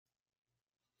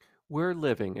We're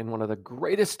living in one of the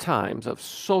greatest times of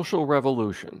social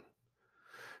revolution,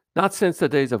 not since the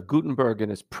days of Gutenberg and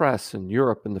his press in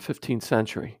Europe in the 15th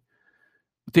century.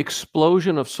 The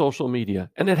explosion of social media,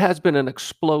 and it has been an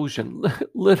explosion,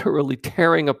 literally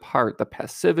tearing apart the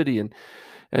passivity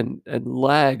and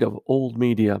lag of old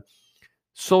media.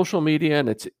 Social media and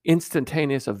its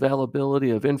instantaneous availability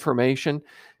of information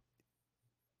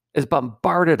has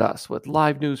bombarded us with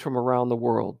live news from around the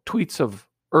world, tweets of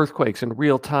earthquakes in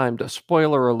real time to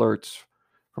spoiler alerts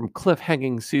from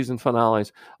cliff-hanging season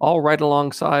finales, all right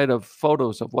alongside of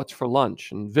photos of what's for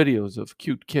lunch and videos of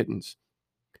cute kittens.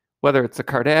 Whether it's the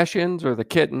Kardashians or the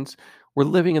kittens, we're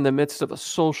living in the midst of a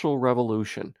social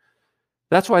revolution.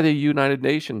 That's why the United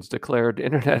Nations declared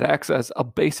internet access a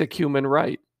basic human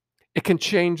right. It can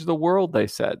change the world, they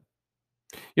said.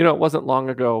 It wasn't long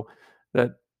ago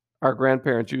that our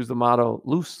grandparents used the motto,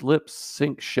 loose lips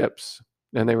sink ships,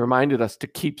 and they reminded us to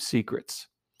keep secrets.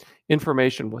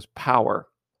 Information was power,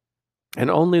 and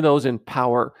only those in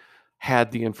power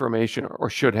had the information or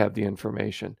should have the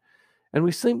information. And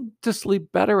we seemed to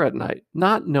sleep better at night,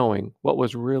 not knowing what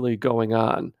was really going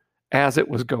on as it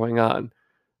was going on,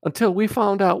 until we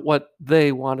found out what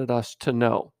they wanted us to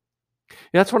know.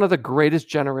 That's one of the greatest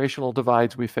generational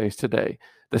divides we face today.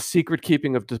 The secret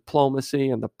keeping of diplomacy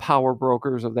and the power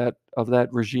brokers of that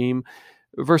regime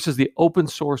versus the open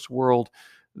source world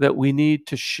that we need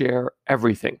to share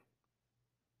everything.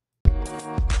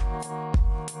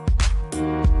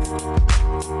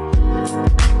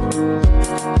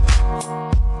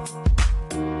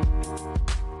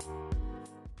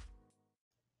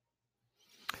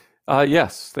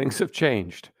 Yes, things have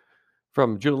changed.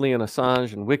 From Julian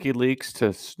Assange and WikiLeaks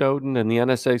to Snowden and the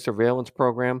NSA surveillance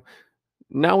program,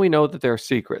 now we know that there are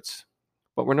secrets,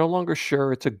 but we're no longer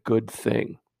sure it's a good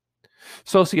thing.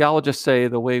 Sociologists say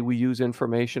the way we use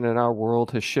information in our world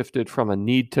has shifted from a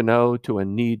need to know to a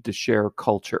need to share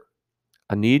culture.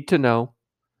 A need to know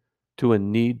to a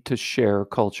need to share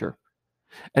culture.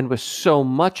 And with so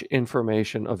much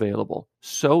information available,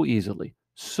 so easily,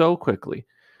 so quickly,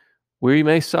 we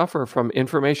may suffer from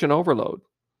information overload,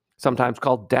 sometimes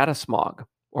called data smog,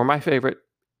 or my favorite,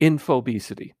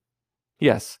 infobesity.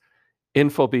 Yes,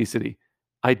 infobesity.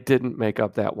 I didn't make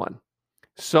up that one.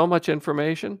 So much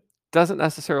information doesn't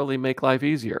necessarily make life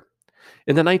easier.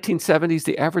 In the 1970s,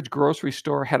 the average grocery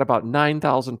store had about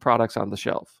 9,000 products on the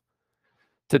shelf.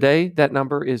 Today, that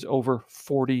number is over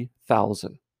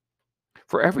 40,000.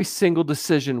 For every single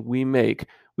decision we make,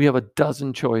 we have a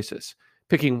dozen choices.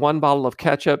 Picking one bottle of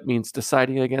ketchup means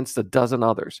deciding against a dozen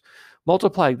others.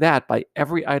 Multiply that by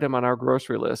every item on our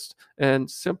grocery list,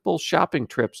 and simple shopping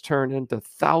trips turn into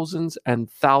thousands and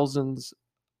thousands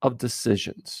of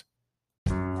decisions.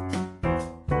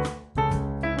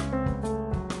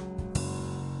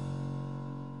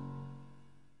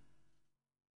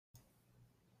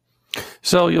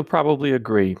 So you'll probably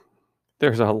agree,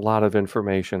 there's a lot of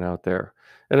information out there,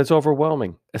 and it's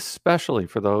overwhelming, especially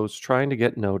for those trying to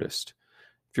get noticed.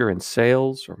 If you're in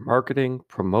sales or marketing,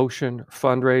 promotion, or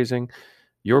fundraising,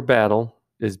 your battle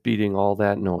is beating all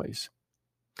that noise.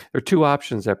 There are two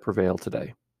options that prevail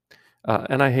today,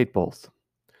 and I hate both.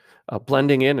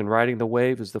 Blending in and riding the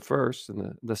wave is the first,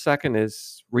 and the second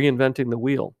is reinventing the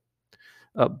wheel.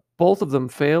 Both of them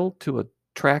fail to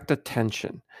attract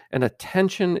attention, and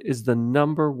attention is the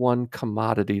number one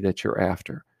commodity that you're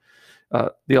after.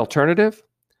 The alternative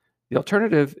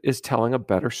is telling a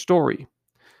better story.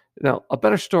 Now, a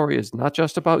better story is not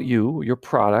just about you, your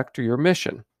product, or your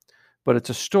mission, but it's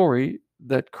a story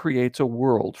that creates a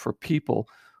world for people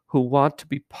who want to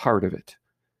be part of it,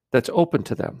 that's open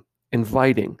to them,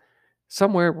 inviting,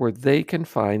 somewhere where they can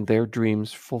find their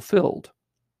dreams fulfilled.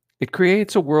 It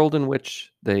creates a world in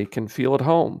which they can feel at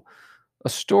home, a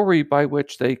story by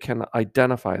which they can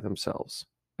identify themselves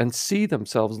and see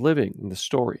themselves living in the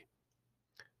story.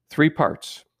 3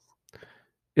 parts.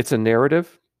 It's a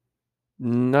narrative,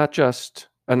 not just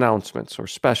announcements or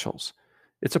specials.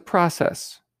 It's a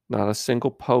process, not a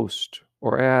single post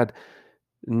or ad,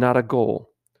 not a goal.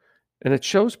 And it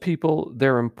shows people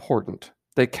they're important,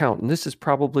 they count. And this is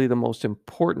probably the most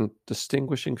important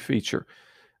distinguishing feature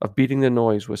of beating the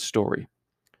noise with story.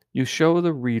 You show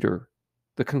the reader,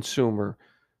 the consumer,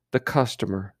 the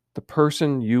customer, the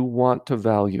person you want to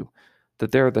value,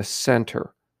 that they're the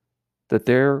center, that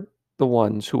they're the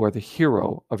ones who are the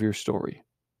hero of your story.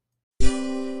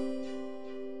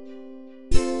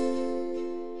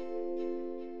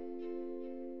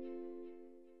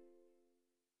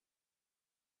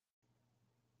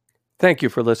 Thank you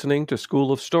for listening to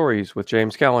School of Stories with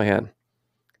James Callahan.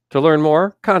 To learn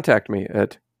more, contact me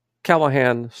at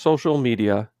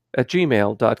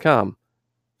callahansocialmedia@gmail.com.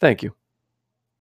 Thank you.